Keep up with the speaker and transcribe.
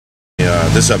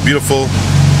This is a beautiful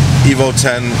Evo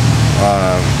 10.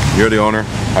 You're the owner.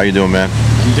 How you doing, man?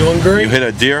 I'm doing great. You hit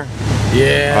a deer?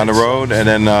 Yeah. On the road, and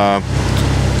then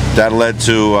that led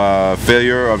to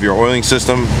failure of your oiling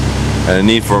system and a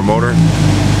need for a motor.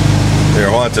 Here,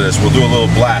 hold on to this. We'll do a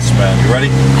little blast, man. You ready?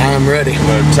 I'm ready. I'm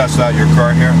going to test out your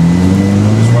car here.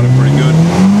 It's running pretty good.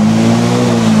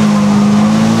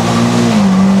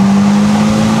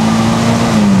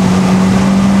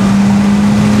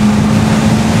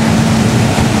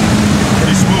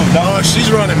 Pretty smooth, no? Oh,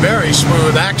 she's running very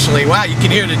smooth, actually. Wow, you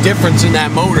can hear the difference in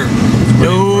that motor.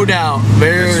 No doubt.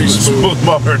 Very smooth. Smooth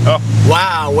motor, no?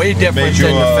 Wow, way different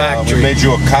than the factory. We made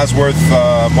you a Cosworth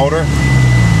motor.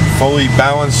 Fully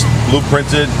balanced,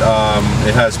 blueprinted.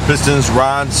 It has pistons,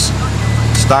 rods,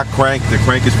 stock crank. The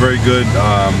crank is very good.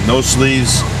 No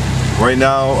sleeves. Right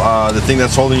now, the thing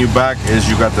that's holding you back is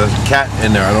you got the cat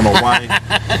in there. I don't know why.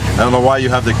 I don't know why you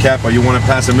have the cat, but you want to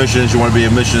pass emissions. You want to be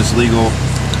emissions legal.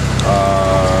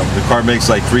 The car makes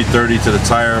like 330 to the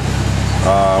tire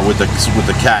with the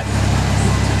cat.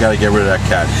 You got to get rid of that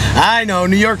cat. I know.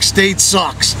 New York State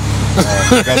sucks.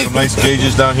 Got some nice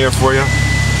gauges down here for you.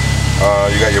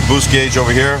 You got your boost gauge over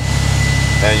here,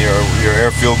 and your air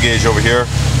fuel gauge over here.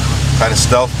 Kind of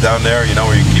stealth down there, you know,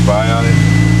 where you can keep an eye on it.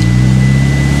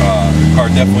 The car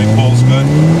definitely pulls good,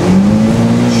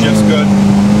 shifts good.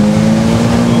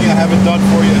 The only thing I haven't done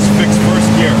for you is fix first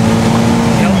gear.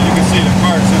 You know, you can see the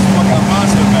car is just fucking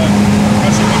positive, man.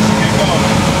 Especially once you get going.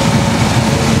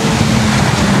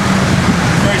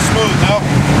 Very smooth, no?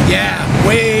 Yeah,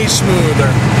 way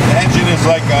smoother. The engine is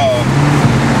like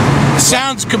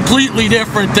sounds completely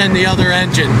different than the other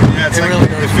engine. Yeah,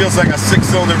 it feels like a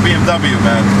 6-cylinder BMW,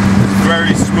 man. It's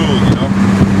very smooth, you know.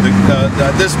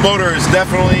 This motor is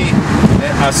definitely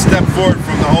a step forward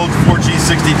from the old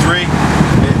 4G63.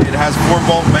 It has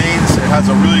 4-bolt mains. It has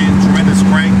a really tremendous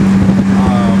crank,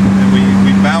 and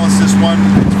we balanced this one.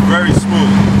 It's very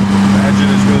smooth. The engine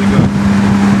is really good.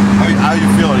 How you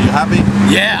feel? Are you happy?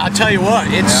 Yeah, I'll tell you what,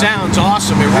 it sounds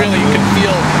awesome. It really, you can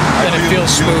feel that it feels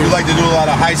smooth. You like to do a lot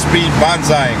of high-speed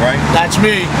bonsaiing, right? That's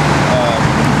me.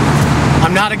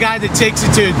 I'm not a guy that takes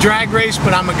it to a drag race,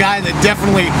 but I'm a guy that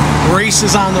definitely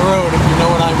races on the road, if you know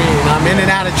what I mean. I'm in and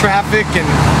out of traffic and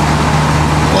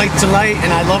light to light,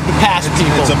 and I love to pass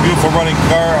people. It's a beautiful running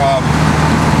car.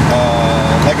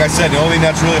 Like I said, the only thing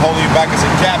that's really holding you back is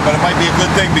a cat, but it might be a good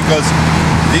thing because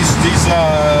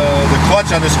the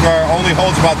clutch on this car only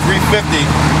holds about 350.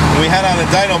 When we had on a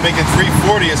dyno making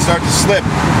 340, it started to slip.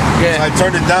 Yeah. So I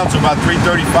turned it down to about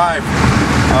 335.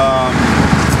 I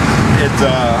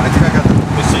think I got the,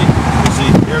 let me see,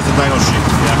 here's the dyno sheet.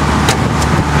 Yeah.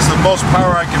 This is the most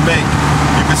power I can make.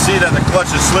 You can see that the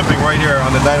clutch is slipping right here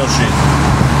on the dyno sheet.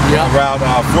 Yeah. Around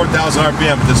 4,000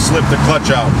 RPM to slip the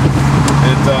clutch out.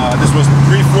 This was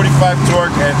 345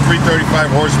 torque and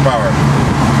 335 horsepower.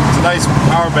 It's a nice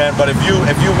power band, but if you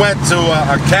went to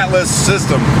a catless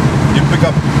system, you pick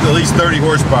up at least 30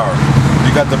 horsepower.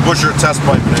 You got the Busher test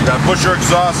pipe in there. You got Busher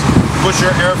exhaust,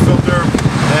 Busher air filter,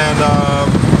 and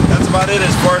that's about it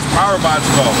as far as power mods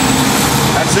go.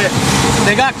 That's it.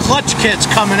 They got clutch kits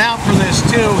coming out for this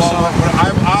too. Well, so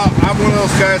I'm one of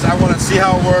those guys. I want to see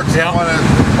how it works. Yep.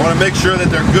 I want to make sure that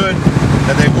they're good,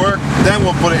 that they work. Then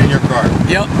we'll put it in your car.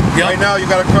 Yep. Right now, you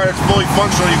got a car that's fully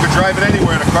functional. You can drive it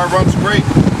anywhere. The car runs great.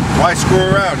 Why screw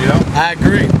around? You know. I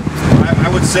agree. I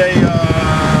would say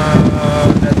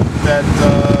that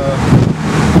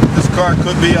this car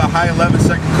could be a high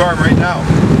 11-second car right now,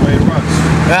 the way it runs.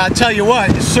 I'll tell you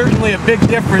what, it's certainly a big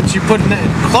difference. You put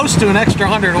close to an extra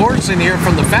 100 horse in here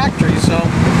from the factory, so.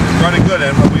 It's running good,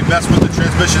 and we mess with the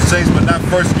transmission settings, but not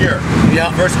first gear. Yeah.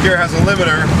 First gear has a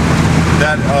limiter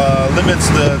that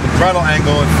limits the throttle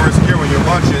angle in first gear when you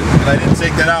launch it, and I didn't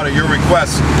take that out at your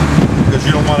request because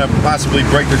you don't want to possibly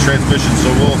break the transmission. So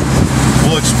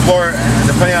we'll explore,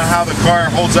 depending on how the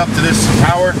car holds up to this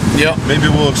power. Yep.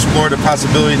 Maybe we'll explore the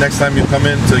possibility next time you come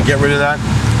in to get rid of that,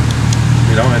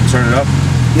 you know, and turn it up.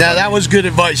 Now that was good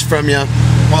advice from you.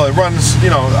 Well, it runs, you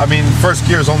know, I mean, first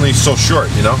gear is only so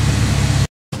short, you know.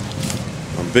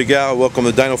 I'm Big Al, welcome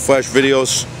to Dynoflash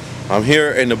videos. I'm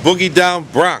here in the Boogie Down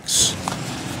Bronx.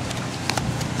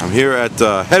 I'm here at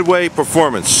Headway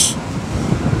Performance.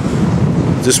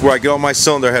 This is where I get all my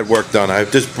cylinder head work done.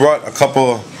 I've just brought a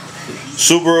couple of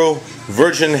Subaru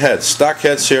Virgin heads, stock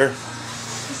heads here,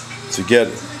 to get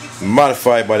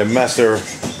modified by the master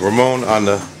Ramon on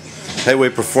the Headway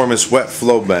Performance wet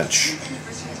flow bench.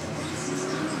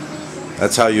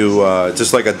 That's how you,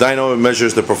 just like a dyno, it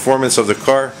measures the performance of the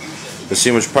car to see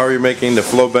how much power you're making. The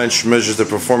flow bench measures the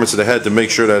performance of the head to make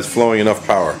sure that it's flowing enough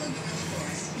power.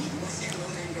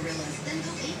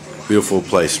 Beautiful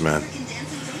place, man.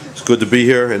 It's good. good to be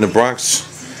here in the Bronx.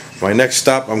 My next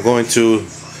stop, I'm going to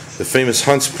the famous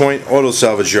Hunts Point Auto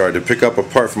Salvage Yard to pick up a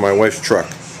part for my wife's truck.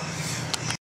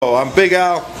 Oh, I'm Big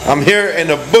Al. I'm here in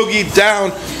the boogie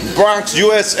down Bronx,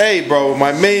 USA, bro.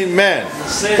 My main man.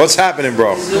 What's happening,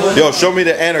 bro? Yo, show me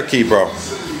the anarchy, bro.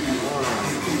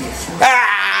 Ah!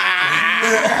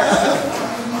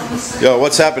 Yo,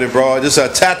 what's happening, bro? This is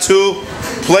a tattoo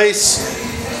place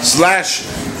slash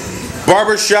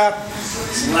barbershop,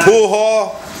 pool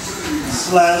hall,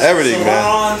 everything,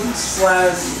 man.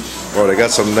 Bro, they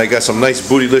got some nice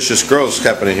bootylicious girls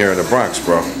happening here in the Bronx,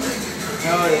 bro.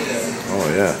 Oh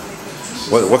yeah.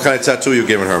 What kind of tattoo you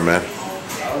giving her, man? I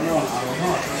don't know.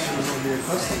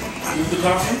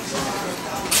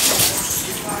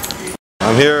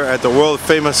 I'm here at the world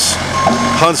famous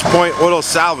Hunts Point Auto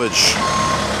Salvage.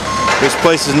 This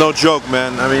place is no joke,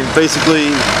 man. I mean,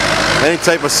 basically any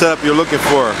type of setup you're looking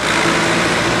for.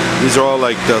 These are all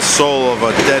like the soul of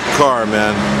a dead car,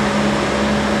 man.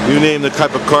 You name the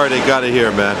type of car, they got it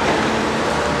here, man.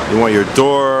 You want your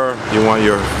door, you want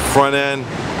your front end,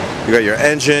 you got your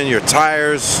engine, your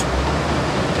tires,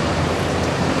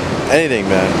 anything,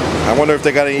 man. I wonder if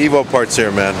they got any Evo parts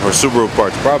here, man, or Subaru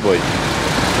parts, probably.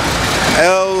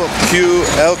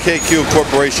 LKQ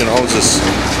Corporation owns this.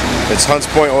 It's Hunts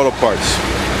Point Auto Parts.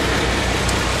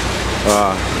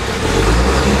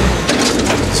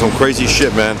 Some crazy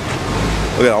shit, man.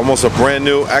 Look at almost a brand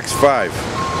new X5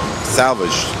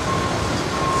 salvaged.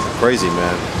 Crazy,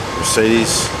 man.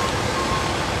 Mercedes.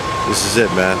 This is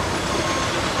it, man.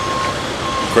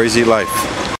 Crazy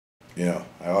life. You know,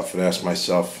 I often ask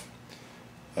myself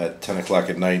at 10 o'clock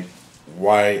at night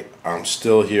why I'm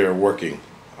still here working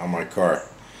on my car.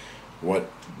 What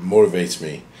motivates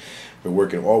me? Been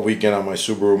working all weekend on my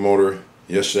Subaru motor.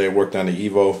 Yesterday I worked on the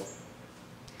Evo.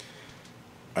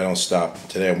 I don't stop.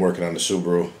 Today I'm working on the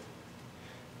Subaru.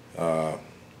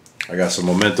 I got some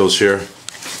mementos here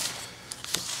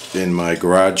in my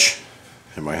garage,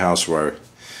 in my house where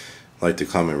I like to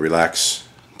come and relax.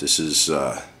 This is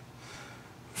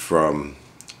from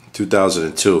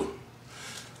 2002.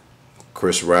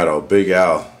 Chris Ratto, Big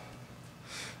Al,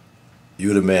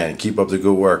 you the man. Keep up the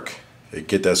good work.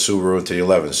 Get that Subaru into the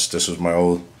 11s. This was my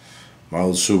old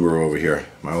Subaru over here,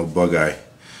 my old Bug-Eye.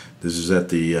 This is at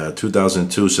the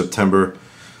 2002 September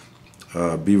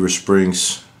Beaver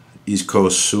Springs East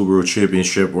Coast Subaru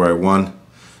Championship where I won.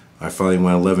 I finally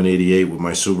went 1188 with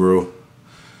my Subaru.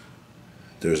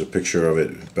 There's a picture of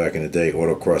it back in the day,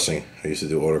 autocrossing. I used to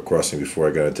do autocrossing before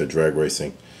I got into drag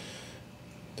racing.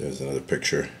 There's another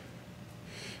picture.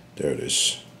 There it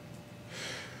is.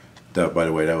 That, by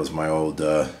the way, that was my old,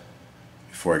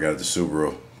 before I got into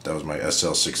Subaru, that was my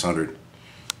SL 600.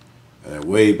 And then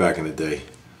way back in the day,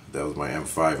 that was my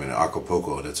M5 in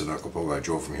Acapulco. That's in Acapulco. I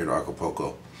drove from here to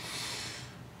Acapulco.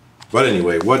 But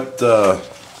anyway, what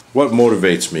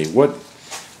motivates me?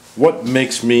 What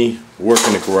makes me work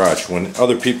in the garage when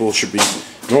other people should be,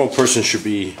 normal person should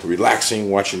be relaxing,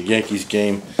 watching the Yankees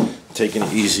game, taking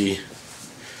it easy?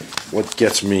 What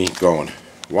gets me going?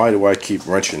 Why do I keep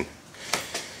wrenching?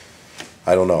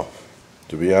 I don't know.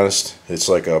 To be honest, it's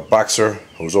like a boxer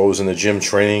who's always in the gym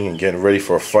training and getting ready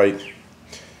for a fight,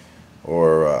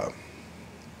 or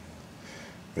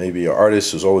maybe an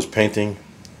artist who's always painting.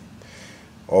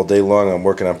 All day long I'm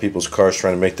working on people's cars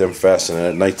trying to make them fast, and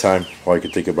at nighttime all I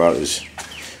can think about is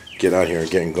getting out here and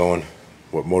getting going.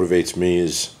 What motivates me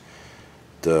is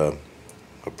the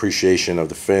appreciation of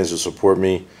the fans who support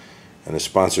me and the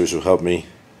sponsors who help me,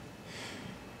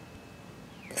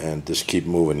 and just keep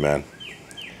moving, man.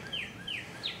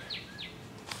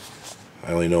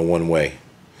 I only know one way,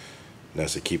 and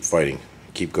that's to keep fighting,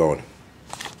 keep going.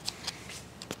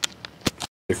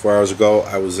 24 hours ago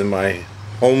I was in my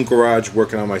home garage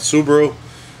working on my Subaru,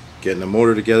 getting the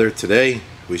motor together. Today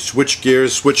we switch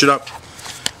gears, switch it up,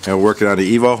 and we're working on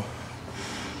the Evo.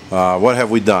 What have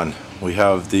we done? We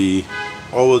have the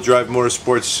all-wheel drive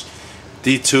Motorsports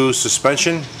D2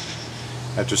 suspension.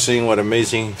 After seeing what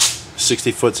amazing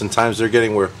 60 foots and times they're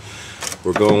getting, we're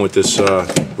going with this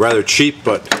rather cheap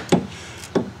but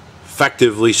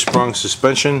effectively sprung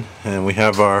suspension, and we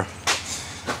have our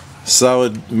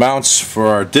solid mounts for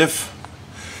our diff.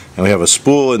 And we have a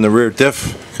spool in the rear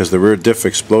diff because the rear diff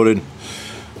exploded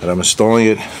and I'm installing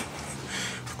it.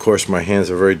 Of course my hands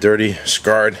are very dirty,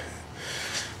 scarred,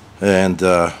 and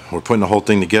we're putting the whole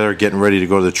thing together, getting ready to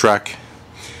go to the track.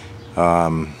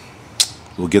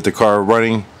 We'll get the car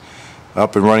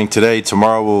up and running today.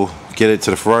 Tomorrow we'll get it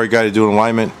to the Ferrari guy to do an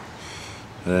alignment,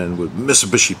 and with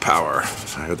Mitsubishi Power,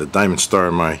 I have the diamond star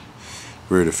in my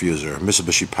rear diffuser.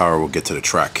 Mitsubishi Power will get to the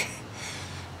track.